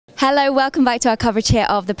Hello, welcome back to our coverage here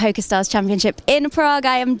of the PokerStars Championship in Prague.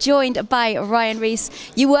 I am joined by Riess.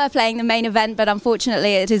 You were playing the main event, but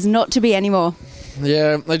unfortunately it is not to be anymore.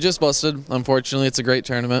 Yeah, I just busted. Unfortunately, it's a great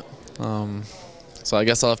tournament. So I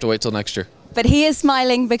guess I'll have to wait till next year. But he is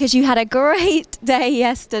smiling because you had a great day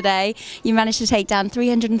yesterday. You managed to take down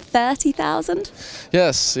 330,000.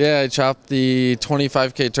 Yes, yeah, I chopped the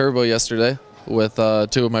 25K turbo yesterday with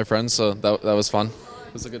two of my friends, so that was fun.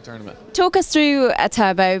 It was a good tournament. Talk us through a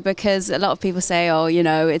turbo, because a lot of people say, oh, you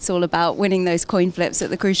know, it's all about winning those coin flips at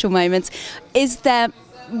the crucial moments.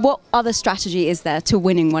 What other strategy is there to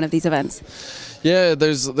winning one of these events? Yeah,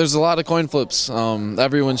 there's a lot of coin flips.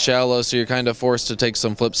 Everyone's shallow, so you're kind of forced to take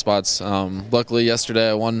some flip spots. Luckily, yesterday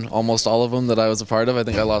I won almost all of them that I was a part of. I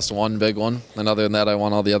think I lost one big one, and other than that, I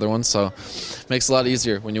won all the other ones. So it makes it a lot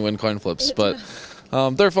easier when you win coin flips. But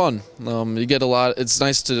they're fun. You get a lot. It's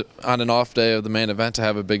nice to, on an off day of the main event, to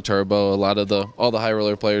have a big turbo. All the high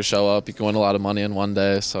roller players show up. You can win a lot of money in one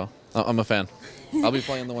day. So I'm a fan. I'll be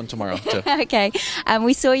playing the one tomorrow too. Okay,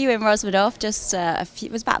 we saw you in Rozvadov just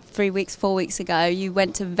it was about 4 weeks ago. You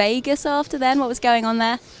went to Vegas after then. What was going on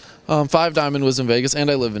there? 5 Diamond was in Vegas, and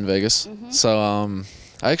I live in Vegas. So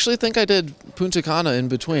I actually think I did Punta Cana in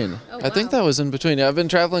between. Oh, wow. I think that was in between. Yeah, I've been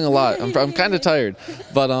traveling a lot. I'm kind of tired,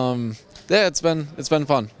 but yeah, it's been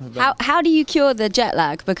fun. How do you cure the jet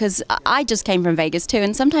lag? Because I just came from Vegas too,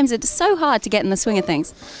 and sometimes it's so hard to get in the swing of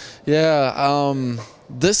things. Yeah.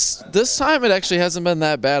 This time it actually hasn't been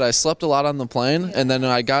that bad. I slept a lot on the plane, and then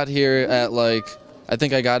I got here at I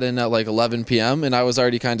think I got in at 11 p.m. and I was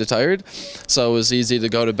already kind of tired, so it was easy to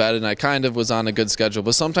go to bed, and I kind of was on a good schedule.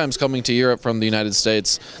 But sometimes coming to Europe from the United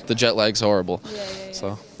States, the jet lag's horrible. Yeah.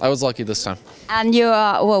 So I was lucky this time. And you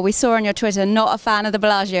are, well, we saw on your Twitter, not a fan of the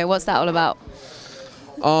Bellagio. What's that all about?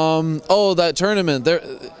 Oh, that tournament.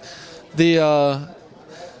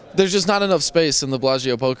 There's just not enough space in the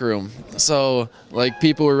Bellagio poker room. So,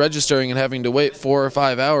 people were registering and having to wait 4 or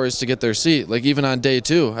 5 hours to get their seat. Even on day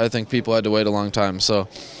 2, I think people had to wait a long time. So,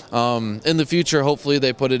 in the future, hopefully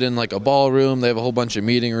they put it in a ballroom. They have a whole bunch of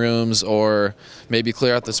meeting rooms, or maybe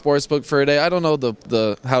clear out the sports book for a day. I don't know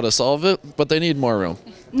how to solve it, but they need more room.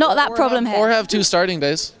 Not that problem here. Or have 2 starting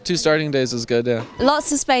days. 2 starting days is good, yeah.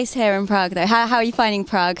 Lots of space here in Prague, though. How are you finding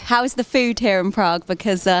Prague? How is the food here in Prague?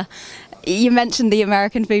 Because you mentioned the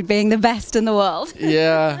American food being the best in the world.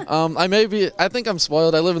 Yeah, I think I'm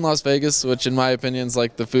spoiled. I live in Las Vegas, which in my opinion is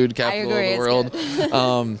the food capital of the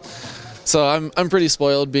world. So I'm pretty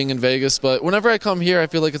spoiled being in Vegas, but whenever I come here, I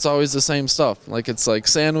feel like it's always the same stuff. It's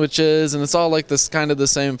sandwiches, and it's all this kind of the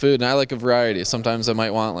same food, and I like a variety. Sometimes I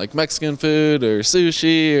might want Mexican food or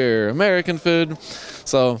sushi or American food.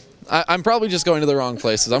 So I'm probably just going to the wrong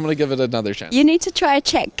places. I'm going to give it another chance. You need to try a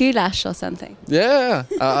Czech goulash or something. Yeah,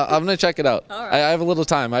 I'm going to check it out. All right. I have a little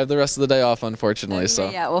time. I have the rest of the day off, unfortunately. So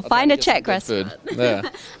yeah, we'll find a Czech restaurant. Yeah.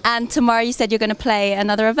 And tomorrow you said you're going to play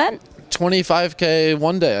another event? 25K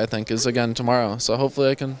one day, I think, is again tomorrow. So hopefully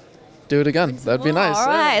I can do it again. That'd be nice. All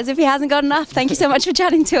right, as if he hasn't got enough. Thank you so much for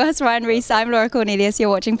chatting to us, Riess. I'm Laura Cornelius. You're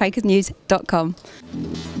watching PokerNews.com.